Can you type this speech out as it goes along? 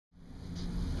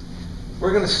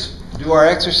We're going to do our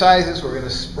exercises. We're going to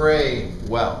spray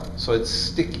well, so it's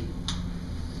sticky.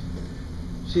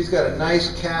 She's got a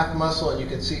nice calf muscle, and you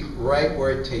can see right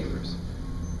where it tapers.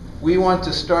 We want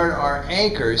to start our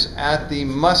anchors at the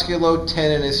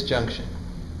musculotendinous junction.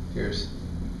 Here's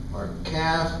our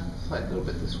calf. Slide a little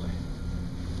bit this way.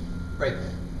 Right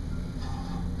there.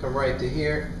 Come right to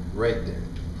here, right there.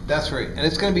 That's right. And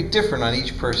it's going to be different on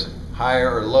each person,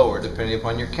 higher or lower, depending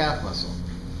upon your calf muscle.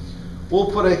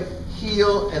 We'll put a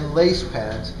heel and lace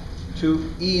pads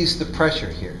to ease the pressure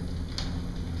here.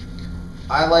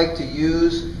 I like to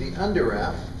use the under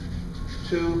wrap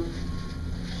to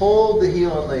hold the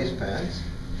heel and lace pads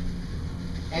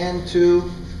and to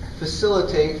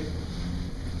facilitate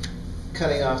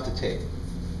cutting off the tape.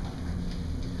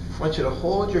 I want you to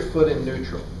hold your foot in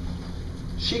neutral.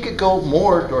 She could go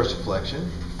more dorsiflexion.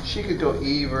 She could go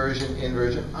eversion,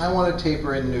 inversion. I want to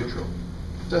taper in neutral,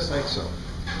 just like so.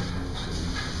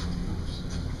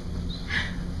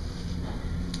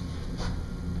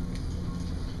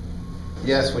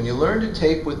 Yes, when you learn to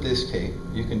tape with this tape,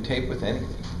 you can tape with anything.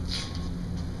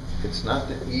 It's not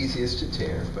the easiest to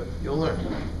tear, but you'll learn.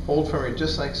 Hold firmly,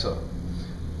 just like so.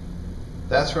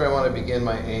 That's where I want to begin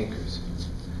my anchors.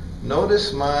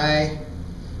 Notice my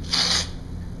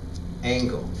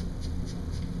angle.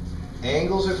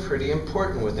 Angles are pretty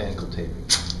important with ankle taping.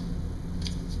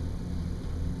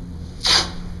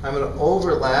 I'm going to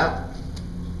overlap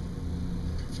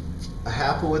a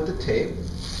half with the tape,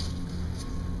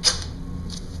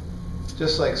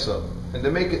 just like so. And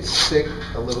to make it stick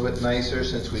a little bit nicer,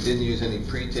 since we didn't use any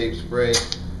pre-tape spray,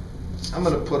 I'm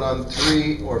going to put on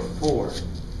 3 or 4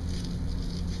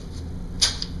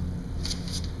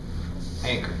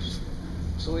 anchors.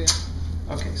 So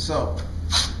okay, so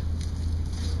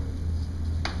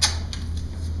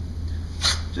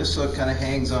just so it kind of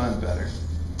hangs on better,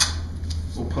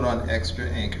 we'll put on extra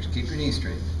anchors. Keep your knee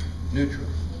straight, neutral.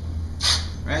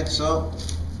 Right, so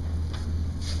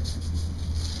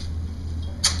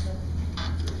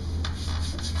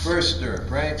first stirrup,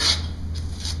 right?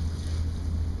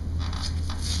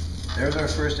 There's our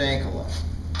first ankle lock.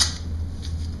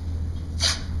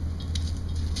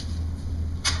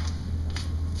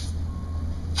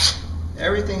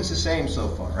 Everything's the same so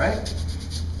far, right?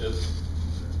 Yes.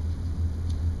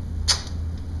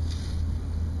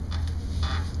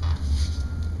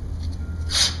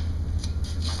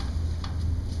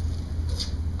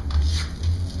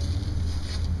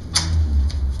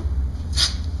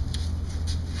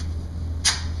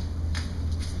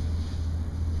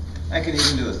 I could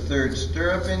even do a third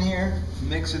stirrup in here,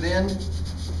 mix it in.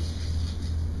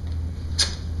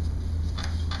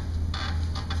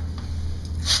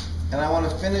 And I want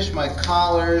to finish my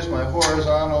collars, my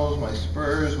horizontals, my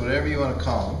spurs, whatever you want to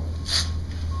call them,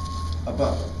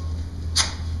 above.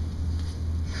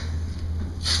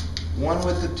 One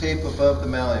with the tape above the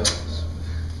malleolus.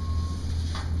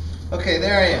 Okay,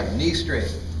 there I am, knee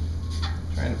straight.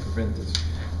 Trying to prevent this.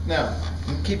 Now,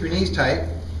 keep your knees tight.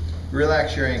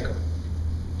 Relax your ankle.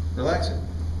 Relax it.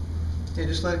 Yeah,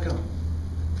 just let it go.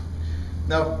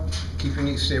 Now, keep your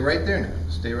knees, stay right there now.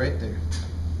 Stay right there.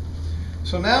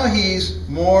 So now he's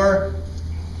more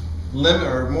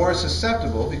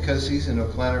susceptible because he's in a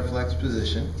plantar flex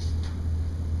position.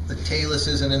 The talus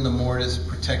isn't in the mortise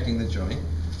protecting the joint.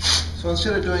 So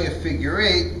instead of doing a figure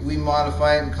 8, we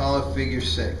modify it and call it figure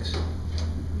 6.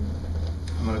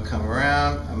 I'm going to come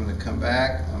around, I'm going to come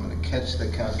back, I'm going to catch the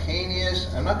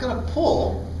calcaneus. I'm not going to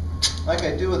pull like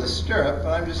I do with a stirrup,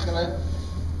 but I'm just going to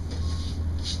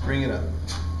bring it up.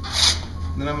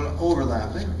 Then I'm going to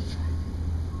overlap it.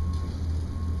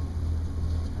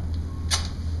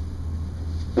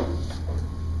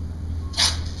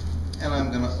 And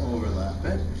I'm going to overlap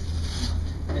it.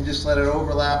 And just let it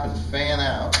overlap and fan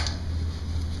out.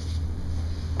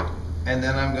 And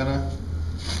then I'm going to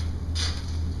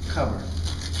cover.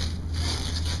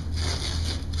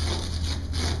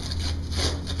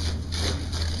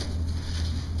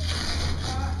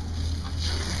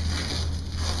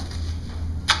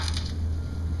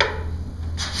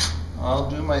 I'll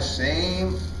do my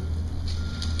same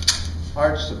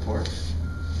arch support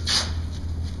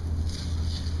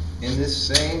in this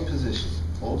same position.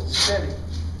 Hold it steady.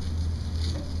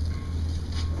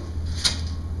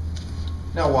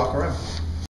 Now walk around.